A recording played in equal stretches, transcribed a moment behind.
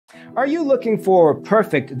Are you looking for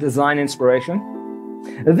perfect design inspiration?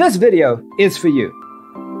 This video is for you.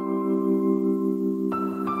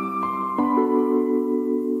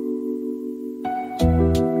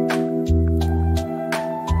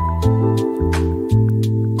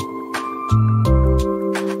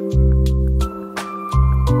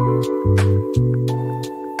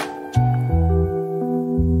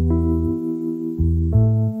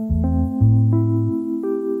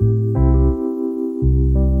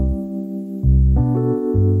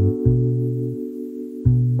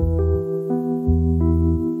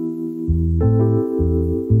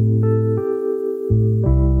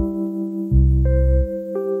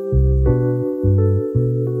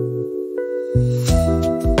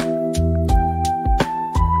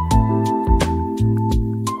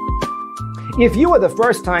 If you are the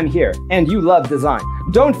first time here and you love design,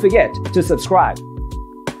 don't forget to subscribe.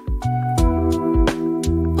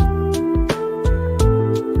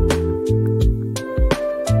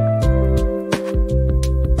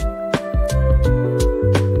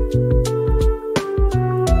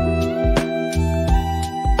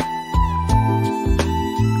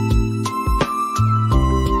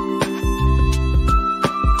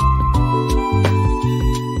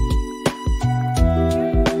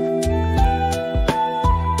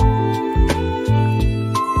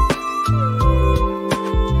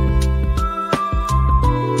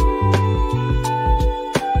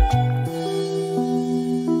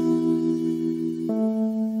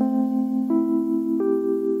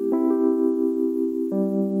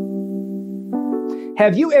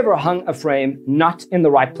 Have you ever hung a frame not in the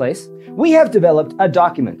right place? We have developed a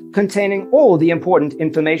document containing all the important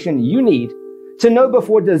information you need to know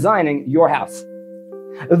before designing your house.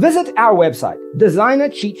 Visit our website,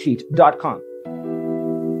 designercheatsheet.com.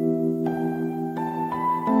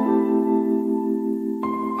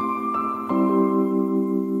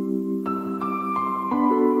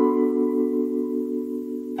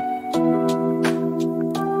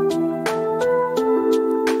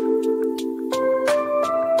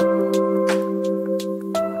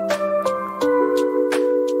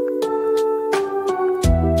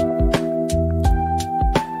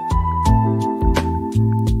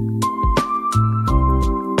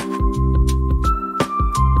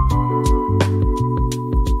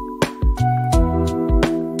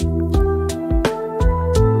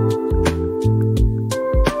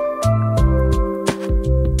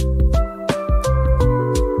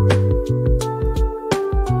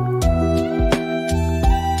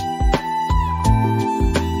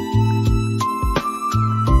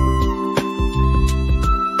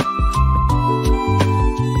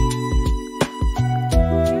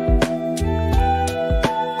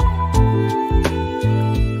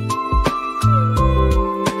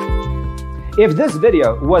 If this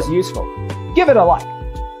video was useful, give it a like.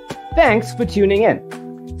 Thanks for tuning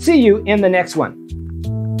in. See you in the next one.